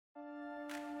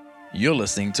You're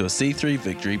listening to a C3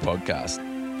 Victory podcast.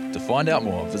 To find out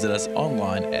more, visit us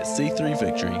online at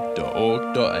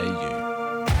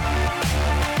c3victory.org.au.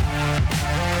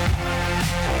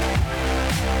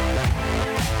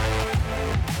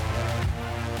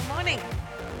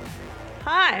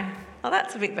 Hi. Oh,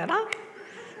 that's a bit better.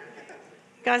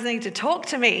 You guys need to talk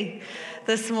to me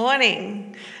this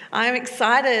morning. I'm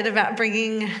excited about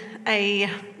bringing a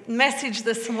message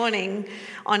this morning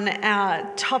on our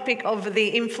topic of the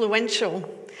influential.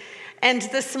 And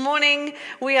this morning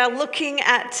we are looking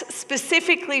at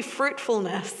specifically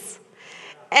fruitfulness.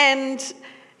 And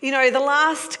you know, the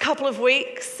last couple of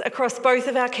weeks across both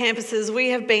of our campuses, we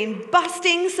have been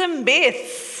busting some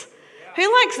myths.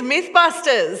 Who likes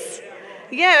Mythbusters?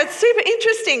 Yeah, it's super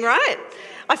interesting, right?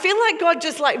 I feel like God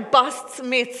just busts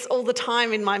myths all the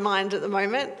time in my mind at the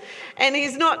moment, and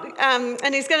He's going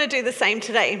to do the same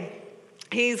today.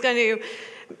 He's going to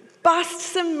bust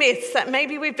some myths that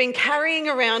maybe we've been carrying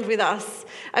around with us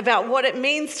about what it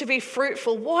means to be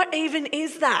fruitful. What even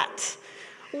is that?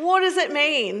 What does it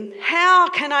mean? How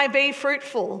can I be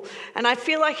fruitful? And I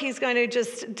feel like He's going to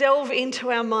just delve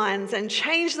into our minds and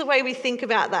change the way we think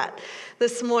about that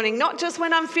this morning. Not just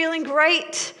when I'm feeling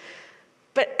great,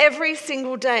 but every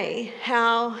single day,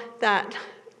 how that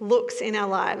looks in our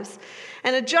lives.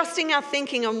 And adjusting our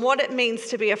thinking on what it means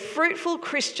to be a fruitful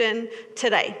Christian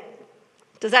today.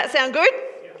 Does that sound good?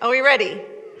 Are we ready?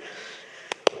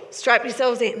 Strap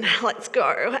yourselves in, let's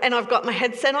go. And I've got my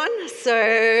headset on,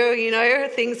 so, you know,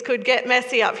 things could get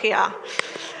messy up here.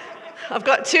 I've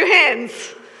got two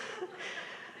hands.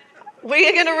 We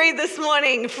are going to read this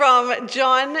morning from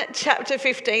John chapter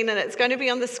 15, and it's going to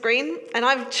be on the screen. And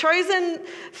I've chosen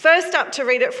first up to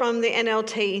read it from the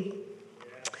NLT,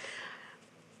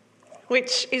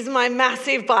 which is my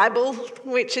massive Bible,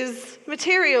 which is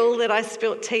material that I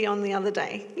spilt tea on the other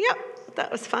day. Yep,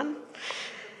 that was fun.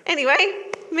 Anyway,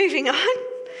 moving on.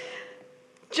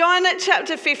 John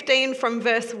chapter 15 from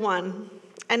verse 1,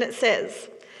 and it says,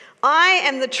 "I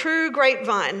am the true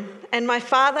grapevine, and my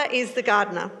Father is the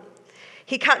gardener.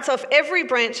 He cuts off every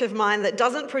branch of mine that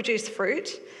doesn't produce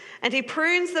fruit, and He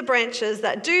prunes the branches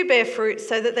that do bear fruit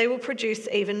so that they will produce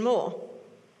even more.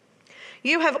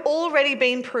 You have already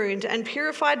been pruned and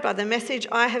purified by the message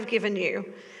I have given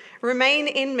you. Remain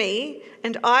in me,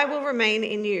 and I will remain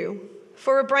in you.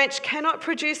 For a branch cannot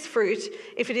produce fruit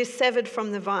if it is severed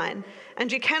from the vine, and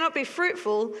you cannot be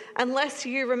fruitful unless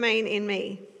you remain in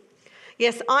me.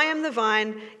 Yes, I am the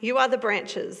vine, you are the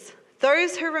branches.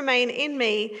 Those who remain in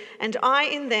me and I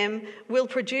in them will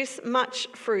produce much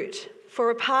fruit, for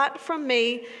apart from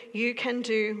me you can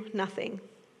do nothing."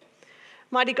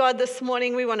 Mighty God, this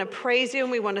morning we want to praise you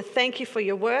and we want to thank you for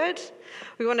your word.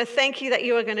 We want to thank you that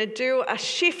you are going to do a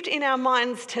shift in our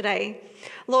minds today.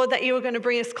 Lord, that you are going to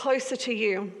bring us closer to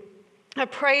you. I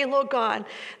pray, Lord God,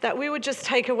 that we would just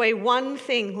take away one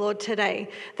thing, Lord, today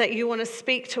that you want to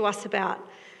speak to us about,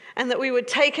 and that we would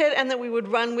take it and that we would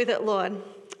run with it, Lord.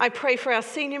 I pray for our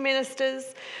senior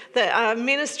ministers that are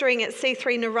ministering at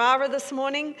C3 Narara this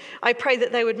morning. I pray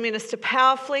that they would minister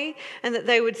powerfully and that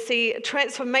they would see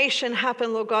transformation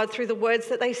happen, Lord God, through the words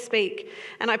that they speak.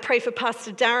 And I pray for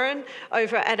Pastor Darren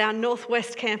over at our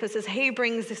Northwest campus as he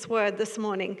brings this word this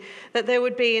morning, that there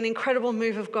would be an incredible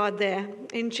move of God there.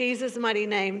 In Jesus' mighty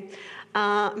name,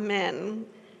 amen.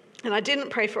 And I didn't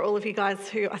pray for all of you guys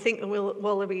who I think the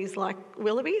Wallabies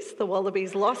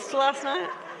lost last night.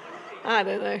 I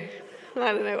don't know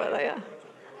what they are.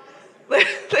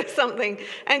 There's something.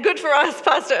 And good for us,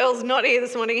 Pastor Earl's not here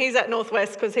this morning. He's at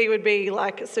Northwest because he would be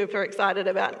super excited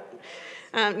about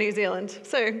New Zealand.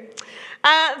 So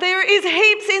there is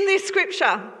heaps in this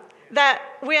scripture that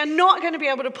we are not going to be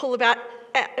able to pull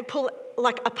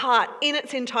apart in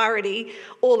its entirety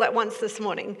all at once this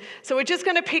morning. So we're just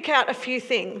going to pick out a few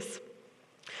things.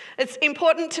 It's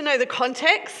important to know the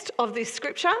context of this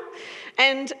scripture,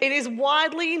 and it is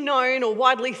widely known or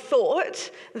widely thought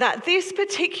that this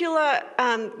particular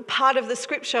part of the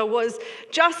scripture was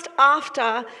just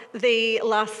after the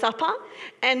Last Supper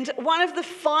and one of the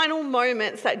final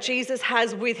moments that Jesus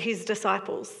has with his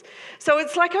disciples. So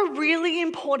it's like a really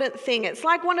important thing. It's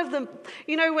like one of the,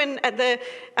 you know, when at the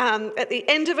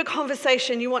end of a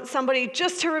conversation, you want somebody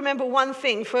just to remember one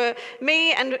thing. For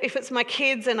me, and if it's my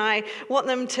kids and I want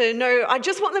them to know, I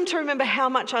just want them to remember how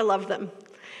much I love them.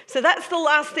 So that's the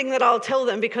last thing that I'll tell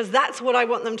them because that's what I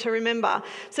want them to remember.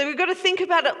 So we've got to think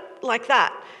about it like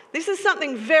that. This is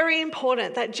something very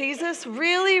important that Jesus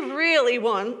really, really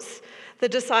wants the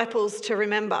disciples to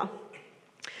remember.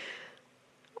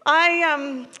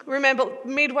 I remember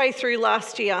midway through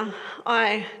last year,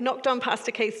 I knocked on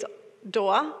Pastor Keith's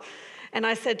door And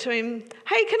I said to him,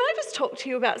 hey, can I just talk to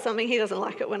you about something? He doesn't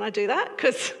like it when I do that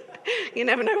because you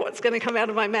never know what's going to come out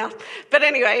of my mouth. But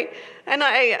anyway,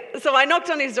 so I knocked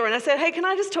on his door and I said, hey, can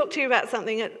I just talk to you about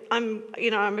something? I'm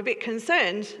a bit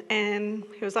concerned. And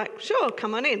he was like, sure,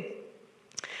 come on in.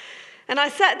 And I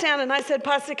sat down and I said,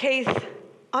 Pastor Keith,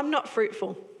 I'm not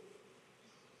fruitful.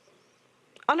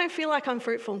 I don't feel like I'm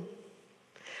fruitful.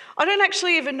 I don't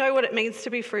actually even know what it means to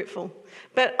be fruitful,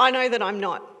 but I know that I'm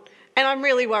not. And I'm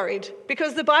really worried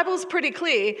because the Bible's pretty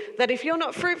clear that if you're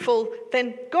not fruitful,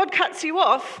 then God cuts you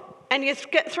off and you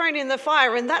get thrown in the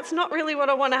fire, and that's not really what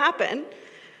I want to happen.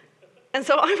 And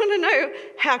so I want to know,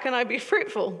 how can I be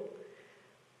fruitful?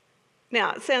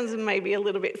 Now, it sounds maybe a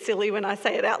little bit silly when I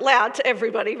say it out loud to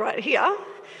everybody right here,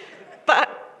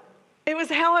 but it was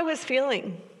how I was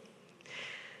feeling.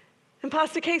 And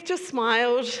Pastor Keith just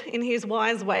smiled in his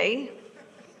wise way,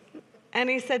 and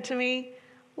he said to me,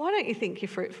 why don't you think you're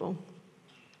fruitful?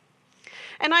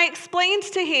 And I explained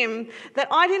to him that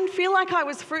I didn't feel like I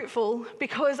was fruitful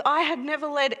because I had never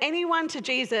led anyone to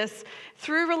Jesus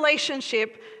through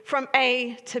relationship from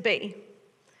A to B.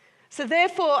 So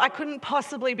therefore, I couldn't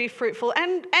possibly be fruitful.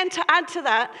 And to add to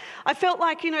that, I felt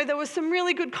like, there was some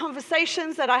really good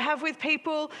conversations that I have with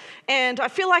people, and I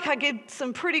feel like I get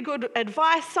some pretty good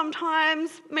advice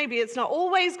sometimes. Maybe it's not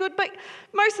always good, but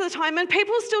most of the time, and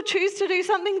people still choose to do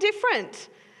something different.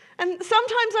 And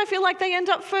sometimes I feel like they end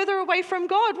up further away from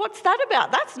God. What's that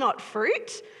about? That's not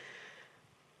fruit.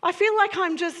 I feel like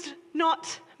I'm just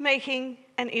not making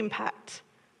an impact,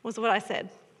 was what I said.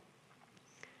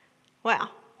 Wow.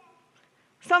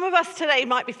 Some of us today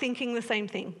might be thinking the same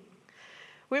thing.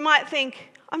 We might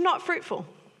think, I'm not fruitful.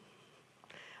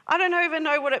 I don't even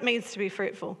know what it means to be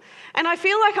fruitful. And I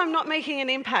feel like I'm not making an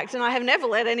impact, and I have never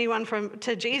led anyone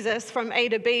to Jesus from A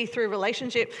to B through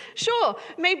relationship. Sure,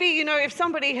 maybe, if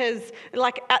somebody has,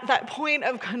 at that point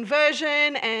of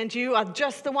conversion and you are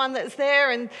just the one that's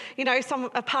there and,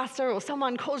 a pastor or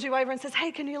someone calls you over and says,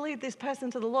 hey, can you lead this person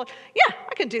to the Lord? Yeah,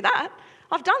 I can do that.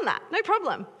 I've done that, no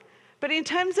problem. But in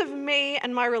terms of me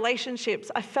and my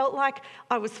relationships, I felt like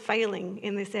I was failing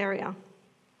in this area.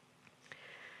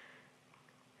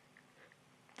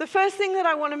 The first thing that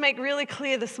I want to make really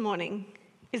clear this morning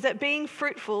is that being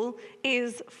fruitful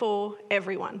is for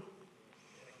everyone.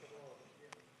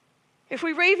 If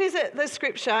we revisit the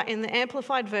scripture in the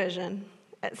Amplified Version,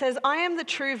 it says, I am the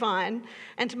true vine,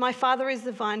 and my Father is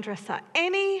the vine dresser.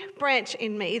 Any branch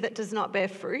in me that does not bear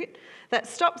fruit, that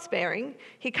stops bearing,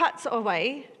 he cuts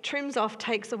away, trims off,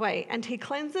 takes away, and he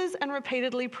cleanses and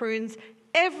repeatedly prunes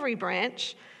every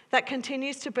branch that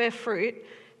continues to bear fruit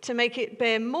to make it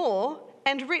bear more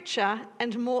and richer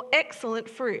and more excellent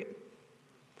fruit.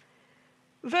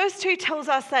 Verse 2 tells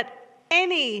us that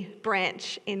any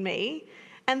branch in me,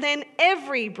 and then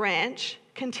every branch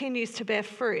continues to bear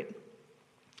fruit.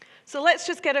 So let's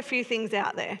just get a few things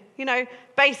out there.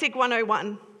 Basic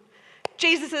 101.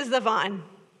 Jesus is the vine.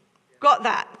 Got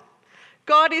that.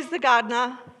 God is the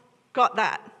gardener. Got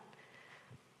that.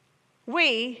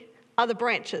 We are the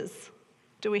branches.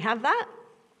 Do we have that?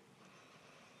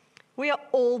 We are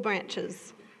all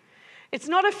branches. It's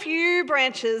not a few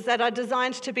branches that are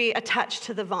designed to be attached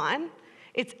to the vine.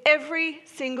 It's every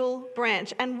single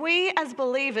branch. And we as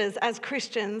believers, as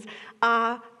Christians,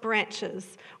 are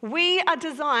branches. We are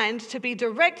designed to be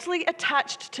directly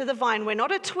attached to the vine. We're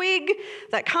not a twig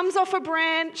that comes off a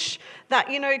branch that,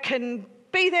 can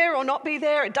be there or not be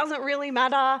there. It doesn't really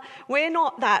matter. We're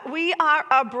not that. We are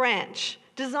a branch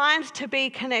designed to be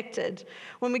connected.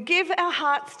 When we give our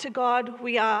hearts to God,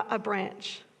 we are a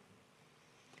branch.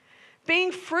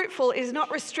 Being fruitful is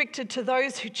not restricted to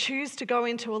those who choose to go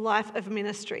into a life of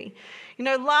ministry.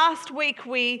 Last week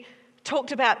we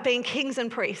talked about being kings and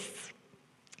priests.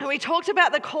 And we talked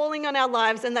about the calling on our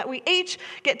lives and that we each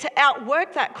get to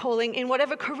outwork that calling in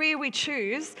whatever career we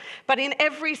choose, but in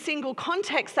every single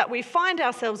context that we find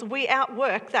ourselves, we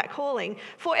outwork that calling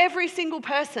for every single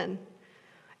person.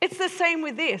 It's the same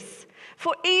with this.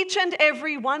 For each and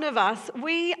every one of us,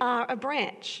 we are a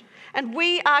branch and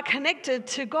we are connected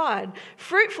to God.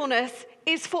 Fruitfulness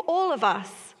is for all of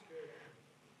us.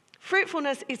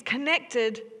 Fruitfulness is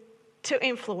connected to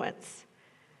influence.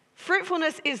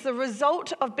 Fruitfulness is the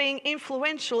result of being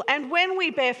influential, and when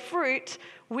we bear fruit,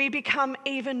 we become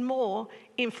even more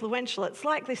influential. It's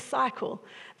like this cycle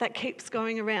that keeps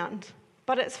going around,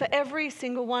 but it's for every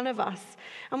single one of us.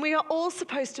 And we are all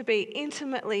supposed to be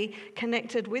intimately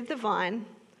connected with the vine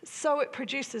so it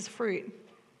produces fruit.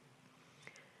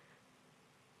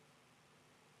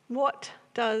 What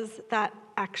does that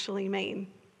actually mean?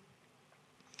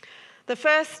 The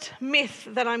first myth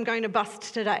that I'm going to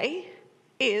bust today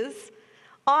is,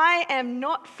 I am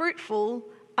not fruitful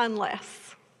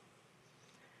unless.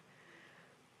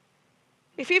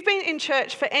 If you've been in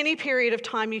church for any period of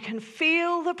time, you can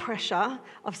feel the pressure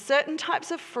of certain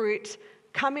types of fruit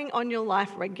coming on your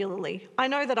life regularly. I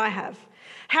know that I have.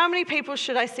 How many people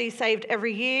should I see saved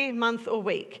every year, month, or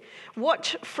week?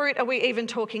 What fruit are we even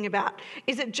talking about?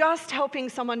 Is it just helping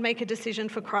someone make a decision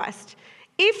for Christ?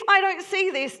 If I don't see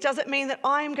this, does it mean that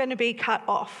I'm going to be cut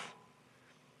off?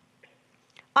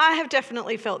 I have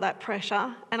definitely felt that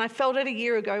pressure, and I felt it a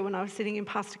year ago when I was sitting in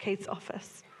Pastor Keith's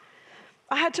office.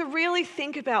 I had to really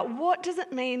think about what does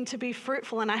it mean to be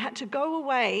fruitful, and I had to go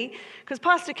away, because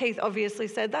Pastor Keith obviously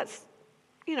said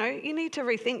you need to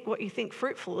rethink what you think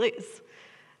fruitful is.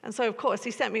 And so, of course,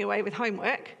 he sent me away with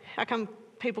homework. How come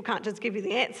people can't just give you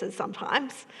the answers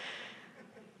sometimes?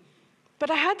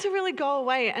 But I had to really go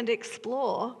away and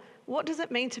explore, what does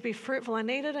it mean to be fruitful? I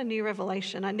needed a new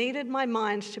revelation. I needed my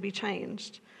mind to be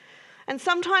changed. And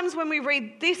sometimes when we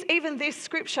read even this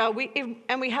scripture,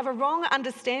 and we have a wrong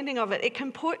understanding of it, it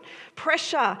can put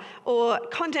pressure or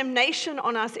condemnation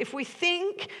on us if we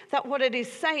think that what it is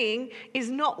saying is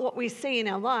not what we see in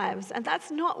our lives. And that's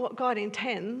not what God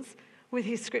intends with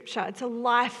his scripture. It's a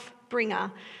life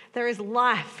bringer. There is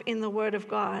life in the word of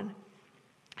God.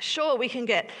 Sure, we can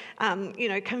get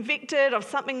convicted of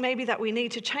something maybe that we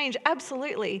need to change,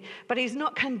 absolutely, but he's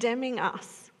not condemning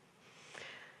us.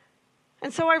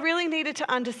 And so I really needed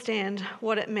to understand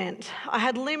what it meant. I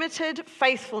had limited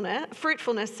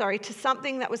fruitfulness to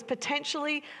something that was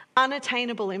potentially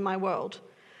unattainable in my world.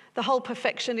 The whole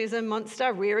perfectionism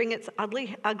monster rearing its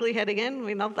ugly head again.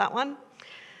 We love that one.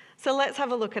 So let's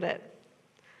have a look at it.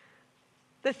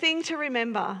 The thing to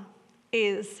remember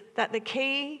is that the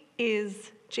key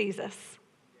is Jesus.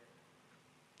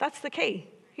 That's the key.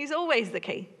 He's always the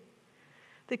key.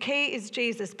 The key is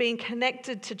Jesus, being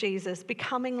connected to Jesus,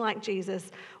 becoming like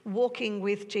Jesus, walking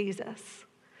with Jesus.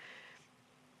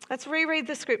 Let's reread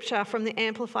the scripture from the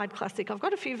Amplified Classic. I've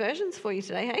got a few versions for you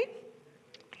today, hey?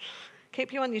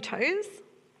 Keep you on your toes.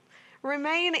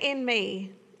 Remain in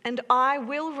me, and I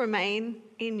will remain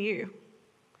in you.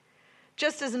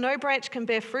 Just as no branch can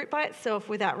bear fruit by itself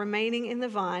without remaining in the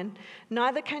vine,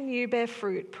 neither can you bear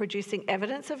fruit producing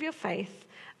evidence of your faith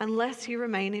unless you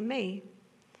remain in me.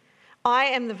 I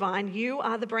am the vine, you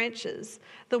are the branches.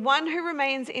 The one who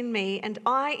remains in me and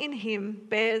I in him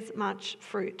bears much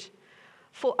fruit.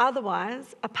 For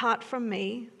otherwise, apart from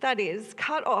me, that is,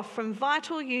 cut off from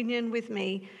vital union with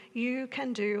me, you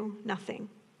can do nothing.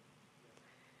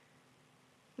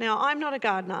 Now, I'm not a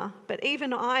gardener, but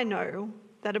even I know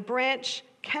that a branch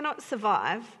cannot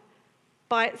survive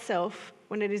by itself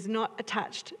when it is not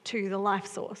attached to the life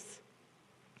source.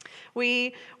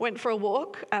 We went for a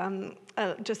walk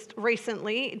just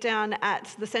recently down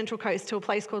at the Central Coast to a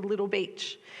place called Little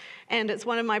Beach. And it's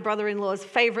one of my brother-in-law's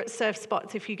favourite surf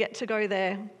spots. If you get to go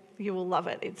there, you will love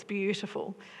it. It's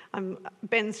beautiful.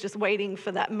 Ben's just waiting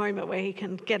for that moment where he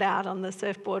can get out on the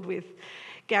surfboard with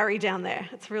Gary down there.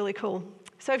 It's really cool.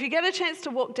 So if you get a chance to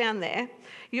walk down there,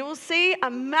 you will see a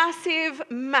massive,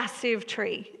 massive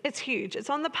tree. It's huge.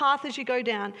 It's on the path as you go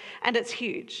down, and it's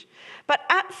huge. But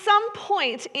at some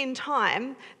point in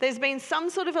time, there's been some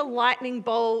sort of a lightning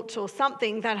bolt or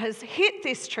something that has hit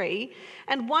this tree,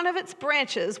 and one of its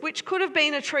branches, which could have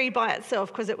been a tree by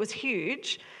itself because it was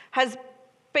huge, has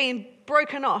been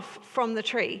broken off from the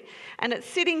tree. And it's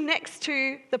sitting next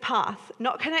to the path,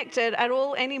 not connected at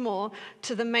all anymore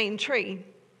to the main tree.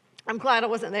 I'm glad I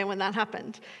wasn't there when that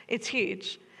happened. It's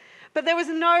huge. But there was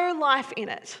no life in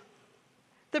it.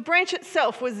 The branch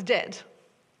itself was dead.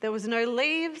 There was no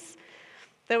leaves.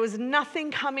 There was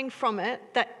nothing coming from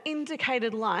it that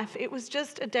indicated life. It was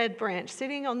just a dead branch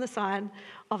sitting on the side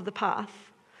of the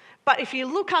path. But if you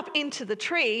look up into the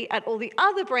tree at all the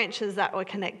other branches that were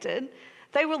connected,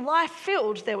 they were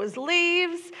life-filled. There was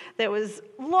leaves. There was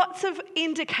lots of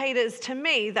indicators to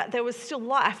me that there was still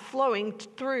life flowing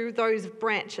through those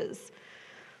branches.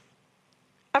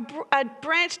 A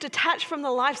branch detached from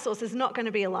the life source is not going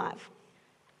to be alive.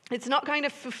 It's not going to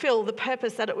fulfill the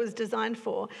purpose that it was designed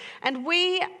for. And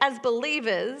we as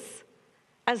believers,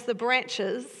 as the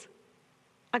branches,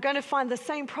 are going to find the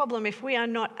same problem if we are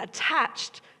not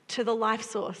attached to the life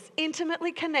source,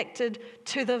 intimately connected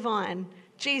to the vine,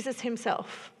 Jesus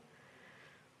himself.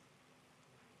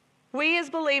 We as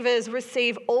believers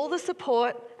receive all the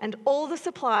support and all the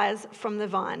supplies from the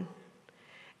vine.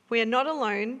 We are not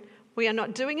alone. We are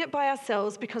not doing it by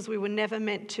ourselves because we were never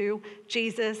meant to.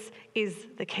 Jesus is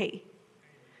the key.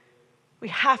 We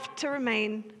have to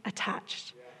remain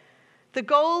attached. The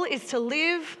goal is to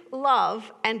live,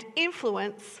 love, and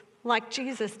influence like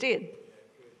Jesus did.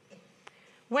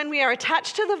 When we are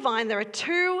attached to the vine, there are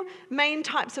two main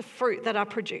types of fruit that are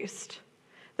produced.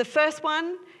 The first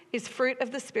one is fruit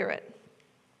of the Spirit.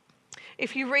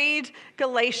 If you read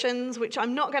Galatians, which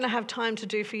I'm not going to have time to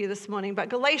do for you this morning, but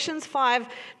Galatians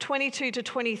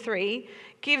 5:22-23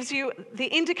 gives you the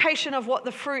indication of what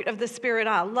the fruit of the Spirit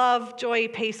are. Love, joy,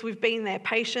 peace, we've been there.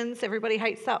 Patience, everybody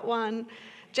hates that one.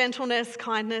 Gentleness,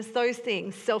 kindness, those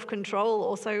things. Self-control,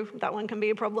 also, that one can be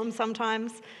a problem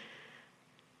sometimes.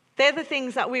 They're the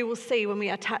things that we will see when we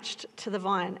are attached to the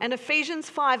vine. And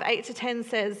Ephesians 5:8-10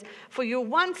 says, For you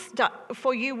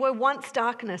were once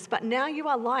darkness, but now you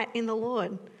are light in the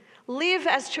Lord. Live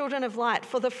as children of light,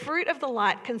 for the fruit of the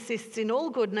light consists in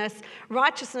all goodness,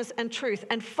 righteousness, and truth,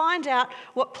 and find out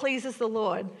what pleases the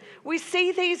Lord. We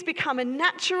see these become a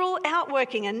natural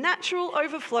outworking, a natural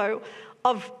overflow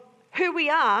of who we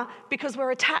are because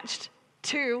we're attached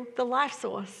to the life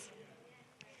source.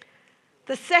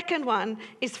 The second one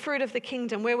is fruit of the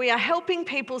kingdom, where we are helping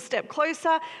people step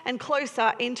closer and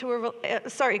closer into a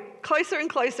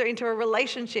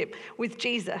relationship with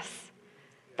Jesus.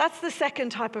 That's the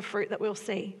second type of fruit that we'll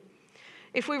see.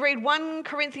 If we read 1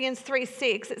 Corinthians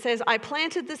 3:6, it says, I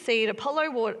planted the seed,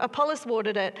 Apollos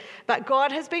watered it, but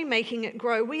God has been making it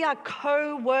grow. We are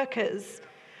co-workers.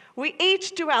 We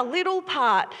each do our little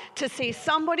part to see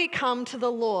somebody come to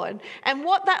the Lord. And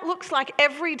what that looks like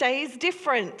every day is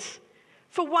different.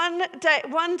 For one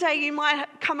day you might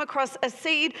come across a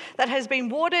seed that has been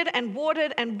watered and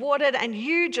watered and watered, and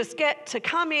you just get to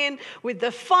come in with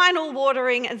the final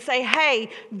watering and say, hey,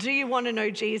 do you want to know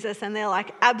Jesus? And they're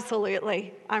like,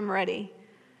 absolutely, I'm ready.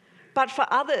 But for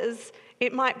others,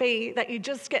 it might be that you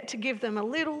just get to give them a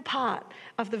little part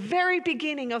of the very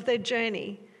beginning of their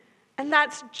journey. And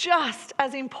that's just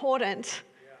as important.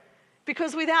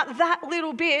 Because without that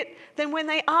little bit, then when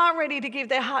they are ready to give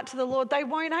their heart to the Lord, they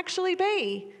won't actually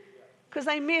be, because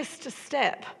they missed a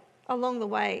step along the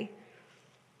way.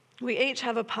 We each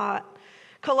have a part.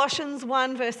 Colossians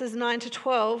 1 verses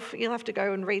 9-12, you'll have to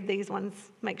go and read these ones,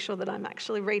 make sure that I'm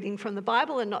actually reading from the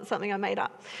Bible and not something I made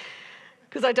up,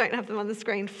 because I don't have them on the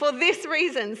screen. For this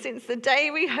reason, since the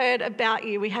day we heard about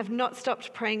you, we have not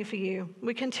stopped praying for you.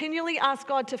 We continually ask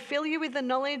God to fill you with the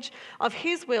knowledge of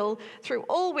his will through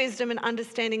all wisdom and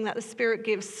understanding that the Spirit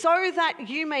gives, so that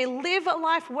you may live a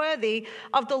life worthy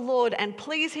of the Lord and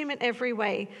please him in every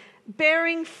way,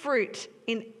 bearing fruit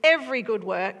in every good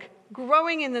work,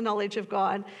 growing in the knowledge of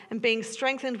God, and being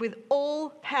strengthened with all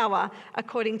power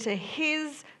according to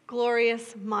his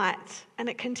glorious might. And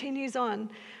it continues on.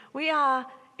 We are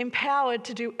empowered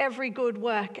to do every good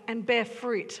work and bear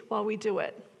fruit while we do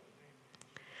it.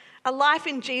 A life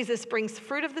in Jesus brings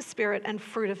fruit of the Spirit and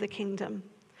fruit of the kingdom.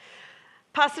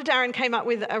 Pastor Darren came up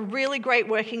with a really great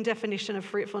working definition of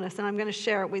fruitfulness, and I'm going to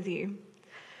share it with you.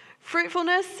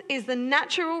 Fruitfulness is the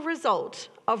natural result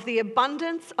of the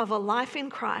abundance of a life in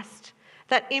Christ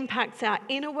that impacts our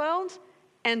inner world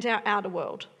and our outer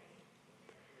world.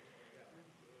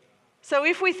 So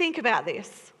if we think about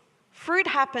this, fruit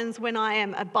happens when I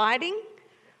am abiding,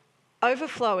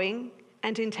 overflowing,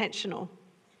 and intentional.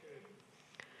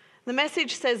 The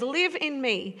message says, live in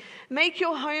me. Make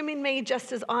your home in me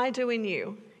just as I do in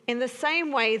you. In the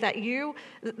same way that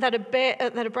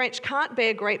a branch can't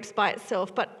bear grapes by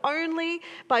itself, but only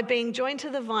by being joined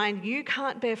to the vine, you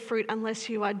can't bear fruit unless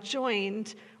you are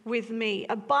joined with me.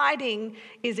 Abiding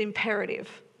is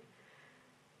imperative.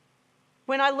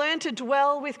 When I learn to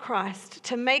dwell with Christ,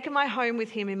 to make my home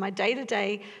with him in my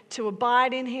day-to-day, to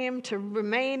abide in him, to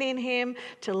remain in him,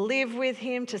 to live with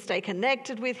him, to stay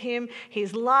connected with him,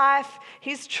 his life,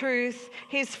 his truth,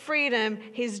 his freedom,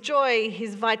 his joy,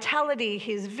 his vitality,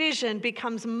 his vision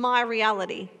becomes my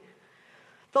reality.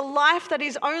 The life that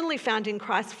is only found in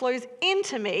Christ flows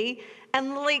into me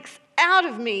and leaks out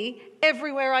of me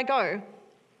everywhere I go.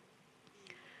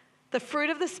 The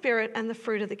fruit of the Spirit and the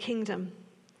fruit of the kingdom.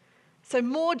 So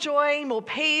more joy, more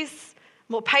peace,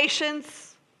 more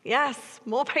patience. Yes,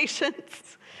 more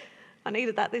patience. I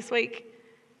needed that this week.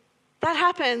 That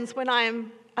happens when I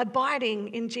am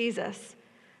abiding in Jesus.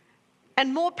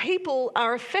 And more people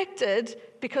are affected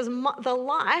because the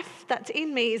life that's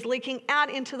in me is leaking out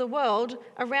into the world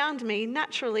around me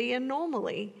naturally and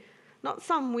normally. Not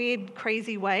some weird,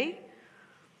 crazy way.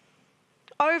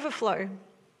 Overflow.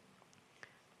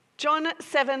 John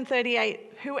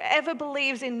 7:38, whoever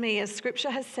believes in me, as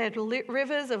scripture has said,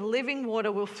 rivers of living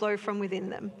water will flow from within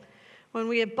them. When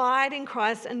we abide in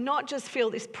Christ and not just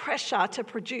feel this pressure to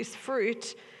produce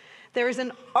fruit, there is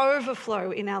an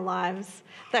overflow in our lives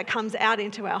that comes out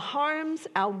into our homes,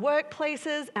 our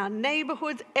workplaces, our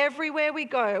neighborhoods, everywhere we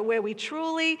go, where we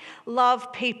truly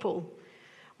love people,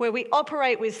 where we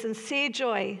operate with sincere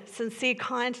joy, sincere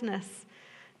kindness,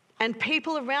 and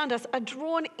people around us are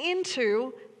drawn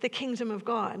into the kingdom of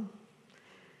God.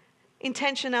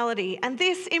 intentionality. And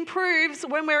this improves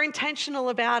when we're intentional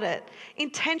about it,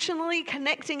 intentionally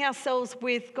connecting ourselves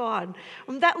with God.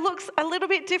 And that looks a little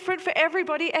bit different for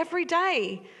everybody every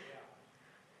day.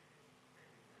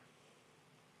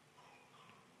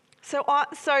 So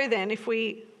then, if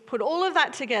we put all of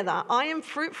that together, I am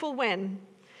fruitful when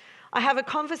I have a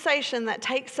conversation that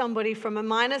takes somebody from a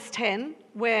 -10,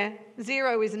 where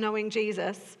 0 is knowing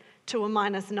Jesus, to a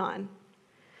 -9.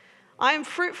 I am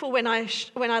fruitful when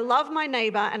I love my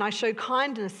neighbour and I show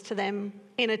kindness to them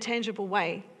in a tangible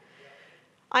way.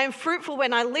 I am fruitful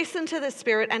when I listen to the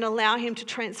Spirit and allow Him to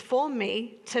transform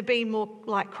me to be more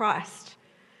like Christ.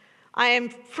 I am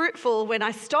fruitful when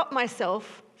I stop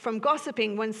myself from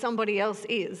gossiping when somebody else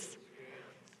is.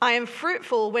 I am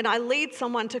fruitful when I lead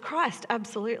someone to Christ,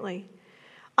 absolutely.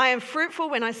 I am fruitful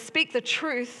when I speak the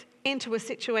truth into a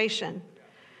situation.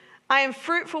 I am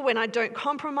fruitful when I don't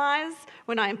compromise,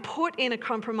 when I am put in a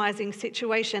compromising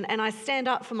situation and I stand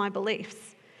up for my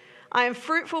beliefs. I am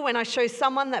fruitful when I show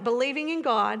someone that believing in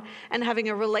God and having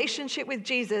a relationship with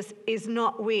Jesus is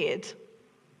not weird.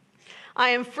 I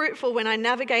am fruitful when I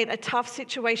navigate a tough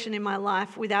situation in my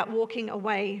life without walking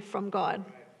away from God.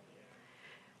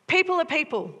 People are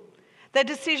people. Their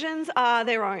decisions are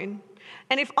their own.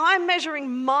 And if I'm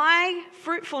measuring my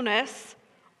fruitfulness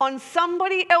on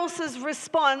somebody else's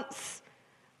response,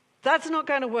 that's not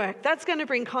going to work. That's going to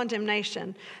bring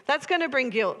condemnation. That's going to bring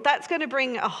guilt. That's going to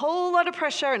bring a whole lot of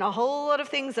pressure and a whole lot of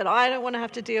things that I don't want to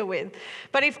have to deal with.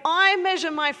 But if I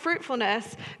measure my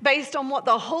fruitfulness based on what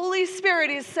the Holy Spirit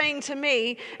is saying to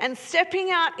me and stepping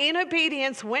out in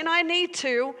obedience when I need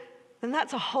to, then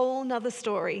that's a whole nother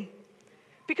story.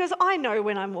 Because I know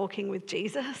when I'm walking with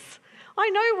Jesus. I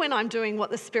know when I'm doing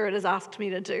what the Spirit has asked me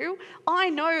to do. I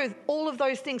know all of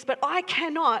those things, but I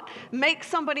cannot make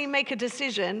somebody make a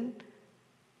decision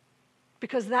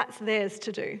because that's theirs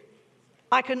to do.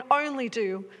 I can only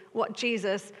do what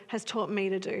Jesus has taught me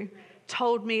to do,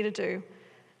 told me to do.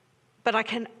 But I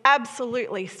can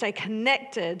absolutely stay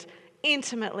connected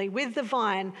intimately with the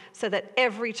vine so that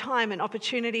every time an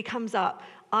opportunity comes up,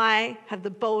 I have the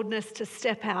boldness to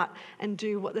step out and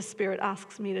do what the Spirit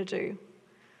asks me to do.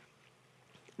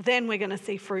 Then we're going to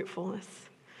see fruitfulness.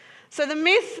 So the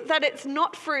myth that it's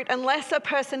not fruit unless a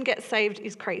person gets saved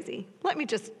is crazy. Let me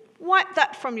just wipe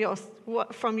that from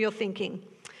your thinking.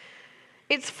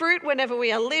 It's fruit whenever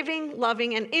we are living,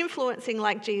 loving, and influencing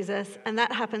like Jesus, and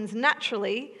that happens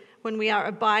naturally when we are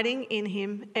abiding in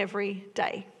Him every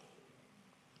day.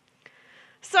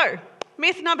 So,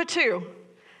 myth number 2.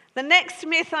 The next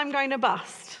myth I'm going to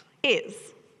bust is,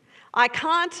 I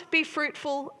can't be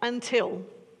fruitful until.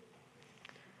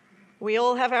 We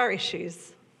all have our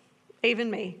issues.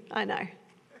 Even me, I know.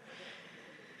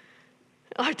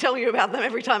 I tell you about them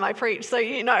every time I preach, so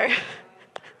you know.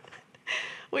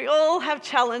 We all have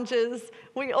challenges.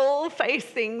 We all face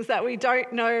things that we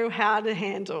don't know how to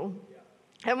handle.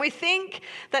 And we think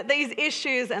that these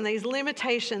issues and these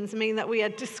limitations mean that we are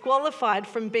disqualified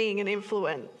from being an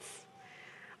influence.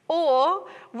 Or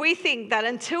we think that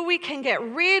until we can get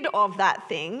rid of that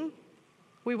thing,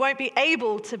 we won't be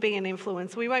able to be an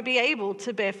influence. We won't be able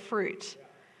to bear fruit.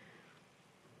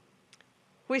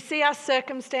 We see our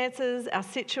circumstances, our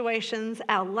situations,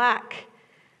 our lack,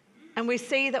 and we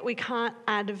see that we can't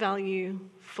add value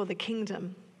for the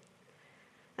kingdom.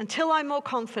 Until I'm more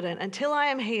confident, until I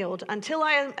am healed, until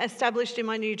I am established in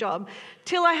my new job,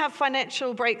 till I have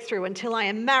financial breakthrough, until I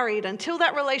am married, until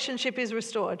that relationship is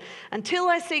restored, until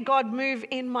I see God move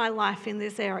in my life in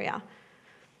this area.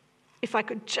 If I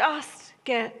could just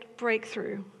get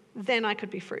breakthrough, then I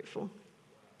could be fruitful.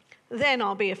 Then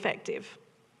I'll be effective.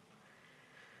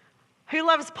 Who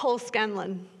loves Paul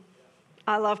Scanlon?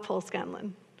 I love Paul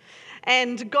Scanlon.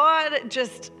 And God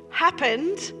just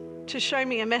happened to show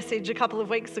me a message a couple of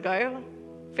weeks ago.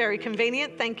 Very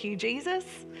convenient, thank you, Jesus.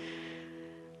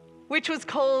 Which was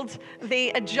called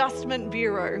the Adjustment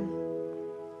Bureau.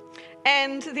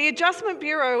 And the Adjustment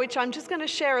Bureau, which I'm just going to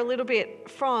share a little bit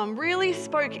from, really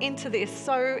spoke into this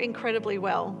so incredibly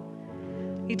well.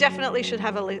 You definitely should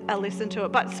have a listen to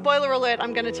it. But spoiler alert,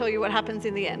 I'm going to tell you what happens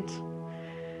in the end.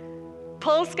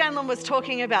 Paul Scanlon was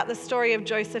talking about the story of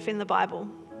Joseph in the Bible.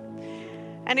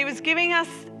 And he was giving us,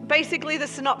 basically the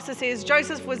synopsis is,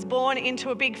 Joseph was born into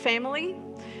a big family.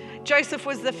 Joseph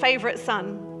was the favorite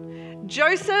son.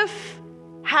 Joseph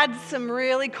had some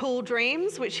really cool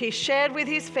dreams, which he shared with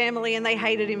his family, and they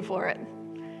hated him for it.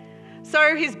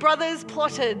 So his brothers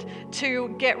plotted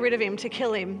to get rid of him, to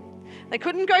kill him. They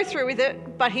couldn't go through with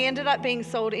it, but he ended up being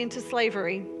sold into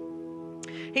slavery.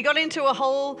 He got into a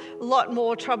whole lot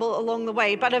more trouble along the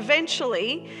way, but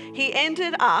eventually he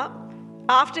ended up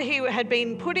after he had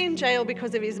been put in jail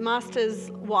because of his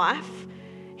master's wife,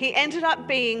 he ended up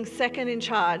being second in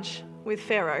charge with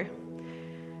Pharaoh.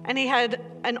 And he had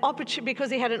an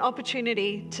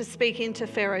opportunity to speak into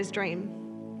Pharaoh's dream.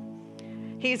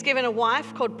 He's given a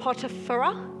wife called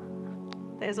Potipharah.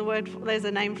 There's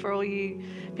a name for all you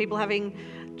people having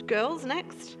girls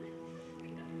next.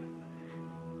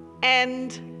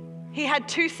 And he had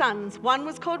 2 sons. One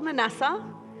was called Manasseh,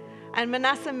 and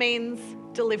Manasseh means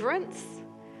deliverance.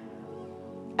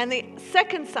 And the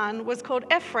second son was called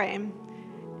Ephraim,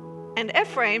 and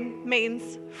Ephraim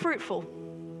means fruitful.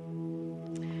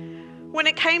 When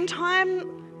it came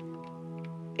time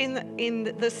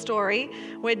in the story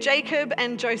where Jacob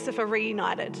and Joseph are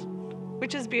reunited,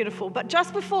 which is beautiful, but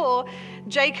just before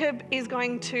Jacob is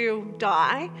going to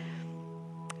die,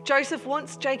 Joseph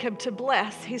wants Jacob to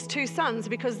bless his 2 sons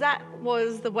because that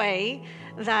was the way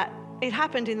that it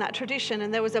happened in that tradition,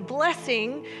 and there was a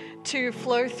blessing to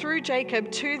flow through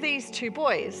Jacob to these 2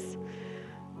 boys.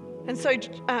 And so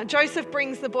Joseph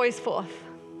brings the boys forth,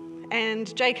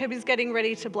 and Jacob is getting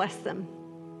ready to bless them.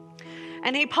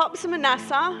 And he pops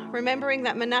Manasseh, remembering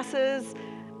that Manasseh's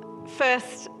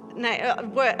first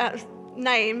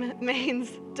name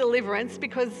means deliverance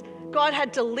because God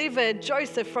had delivered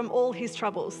Joseph from all his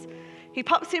troubles. He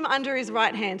pops him under his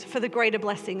right hand for the greater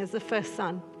blessing as the first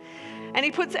son. And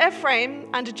he puts Ephraim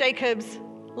under Jacob's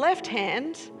left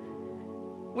hand,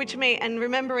 and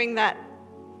remembering that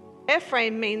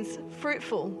Ephraim means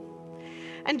fruitful.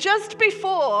 And just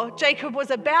before Jacob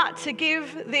was about to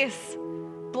give this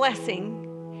blessing,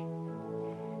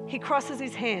 he crosses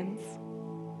his hands.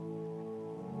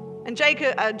 And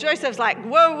Joseph's like,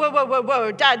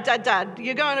 whoa, Dad,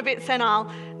 you're going a bit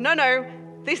senile. No,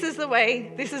 this is the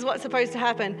way, this is what's supposed to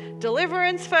happen.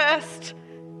 Deliverance first,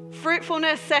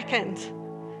 fruitfulness second.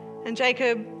 And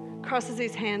Jacob crosses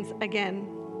his hands again.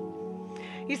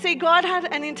 You see, God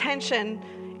had an intention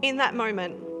in that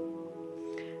moment.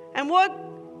 And what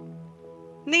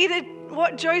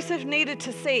Joseph needed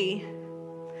to see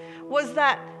was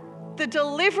that the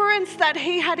deliverance that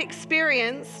he had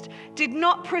experienced did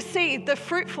not precede the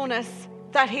fruitfulness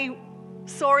that he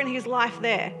saw in his life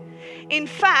there. In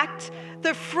fact,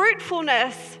 the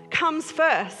fruitfulness comes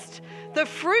first. The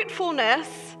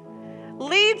fruitfulness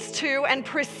leads to and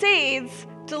precedes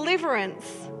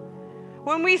deliverance.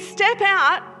 When we step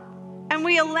out and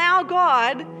we allow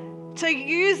God to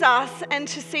use us and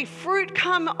to see fruit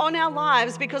come on our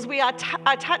lives because we are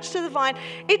attached to the vine,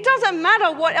 it doesn't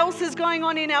matter what else is going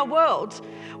on in our world.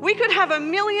 We could have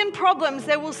 1,000,000 problems,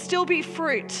 there will still be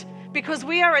fruit because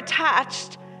we are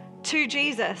attached to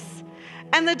Jesus.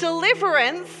 And the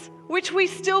deliverance, which we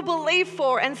still believe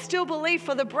for and still believe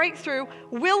for the breakthrough,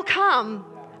 will come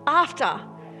after.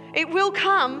 It will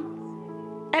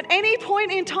come at any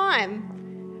point in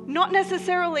time, not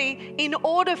necessarily in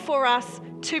order for us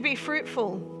to be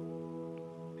fruitful.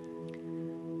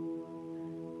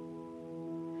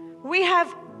 We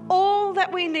have all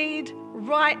that we need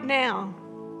right now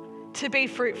to be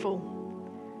fruitful.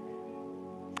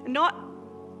 Not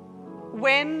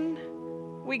when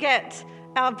we get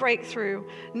our breakthrough,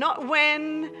 not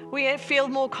when we feel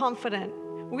more confident.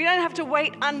 We don't have to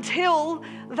wait until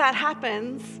that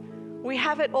happens. We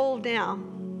have it all now.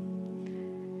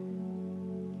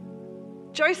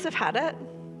 Joseph had it.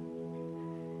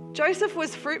 Joseph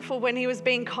was fruitful when he was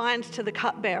being kind to the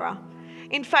cupbearer.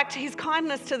 In fact, his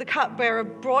kindness to the cupbearer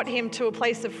brought him to a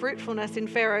place of fruitfulness in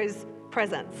Pharaoh's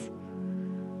presence.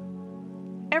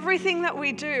 Everything that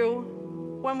we do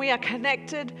when we are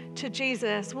connected to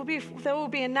Jesus, there will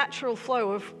be a natural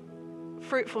flow of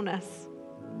fruitfulness.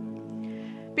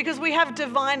 Because we have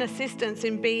divine assistance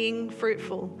in being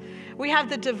fruitful. We have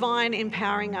the divine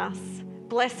empowering us,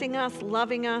 blessing us,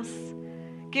 loving us,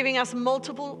 giving us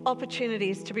multiple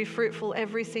opportunities to be fruitful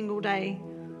every single day.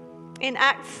 In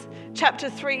Acts chapter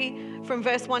 3, from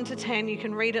verse 1 to 10, you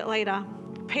can read it later.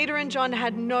 Peter and John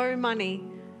had no money,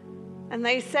 and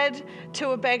they said to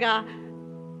a beggar,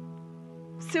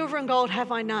 "Silver and gold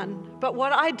have I none, but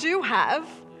what I do have,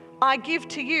 I give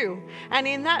to you." And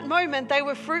in that moment, they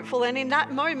were fruitful. And in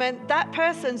that moment, that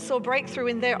person saw breakthrough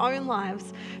in their own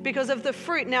lives because of the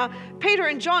fruit. Now, Peter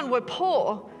and John were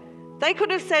poor. They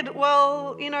could have said,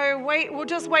 well, we'll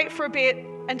just wait for a bit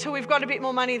until we've got a bit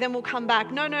more money, then we'll come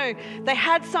back. No. They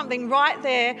had something right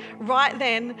there, right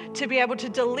then, to be able to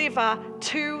deliver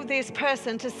to this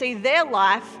person to see their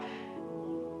life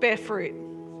bear fruit.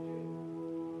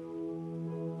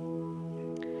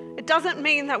 It doesn't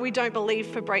mean that we don't believe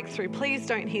for breakthrough. Please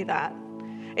don't hear that.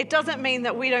 It doesn't mean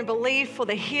that we don't believe for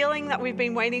the healing that we've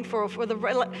been waiting for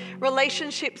the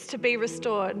relationships to be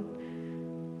restored.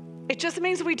 It just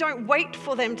means we don't wait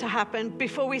for them to happen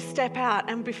before we step out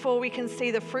and before we can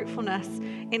see the fruitfulness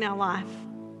in our life.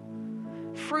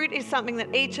 Fruit is something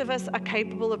that each of us are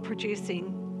capable of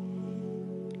producing.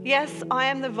 Yes, I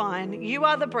am the vine, you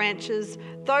are the branches.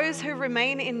 Those who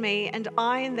remain in me and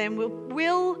I in them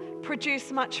will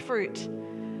produce much fruit.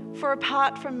 For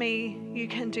apart from me, you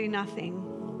can do nothing.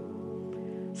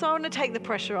 So I want to take the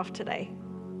pressure off today.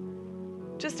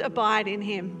 Just abide in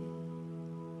him.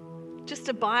 Just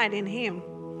abide in him.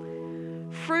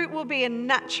 Fruit will be a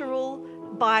natural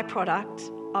byproduct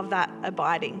of that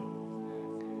abiding.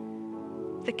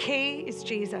 The key is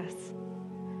Jesus.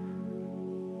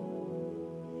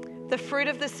 The fruit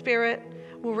of the Spirit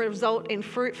will result in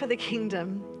fruit for the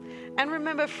kingdom. And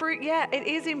remember, fruit, it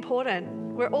is important.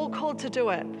 We're all called to do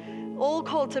it, all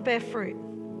called to bear fruit.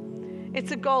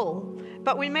 It's a goal.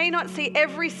 But we may not see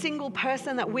every single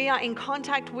person that we are in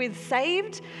contact with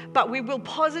saved, but we will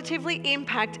positively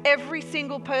impact every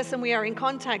single person we are in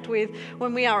contact with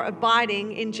when we are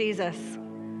abiding in Jesus.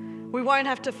 We won't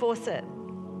have to force it.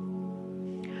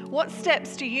 What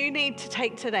steps do you need to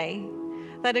take today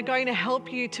that are going to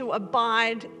help you to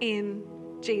abide in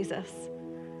Jesus?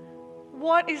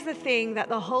 What is the thing that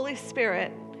the Holy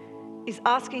Spirit is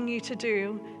asking you to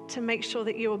do to make sure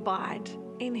that you abide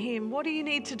in him? What do you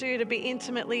need to do to be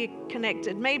intimately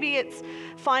connected? Maybe it's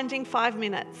finding 5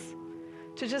 minutes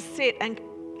to just sit and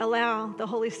allow the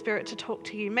Holy Spirit to talk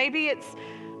to you. Maybe it's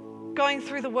going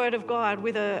through the Word of God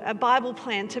with a Bible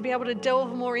plan to be able to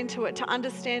delve more into it, to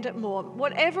understand it more.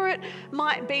 Whatever it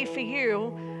might be for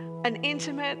you, an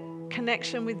intimate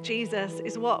connection with Jesus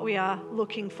is what we are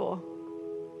looking for.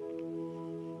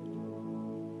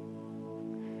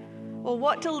 Or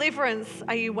what deliverance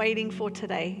are you waiting for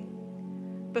today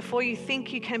before you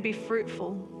think you can be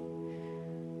fruitful?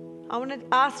 I want to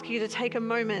ask you to take a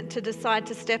moment to decide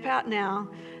to step out now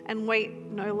and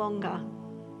wait no longer.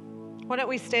 Why don't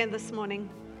we stand this morning?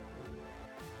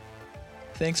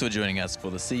 Thanks for joining us for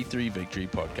the C3 Victory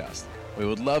podcast. We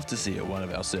would love to see you at one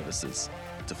of our services.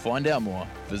 To find out more,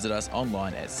 visit us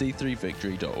online at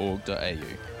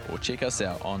c3victory.org.au or check us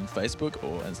out on Facebook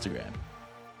or Instagram.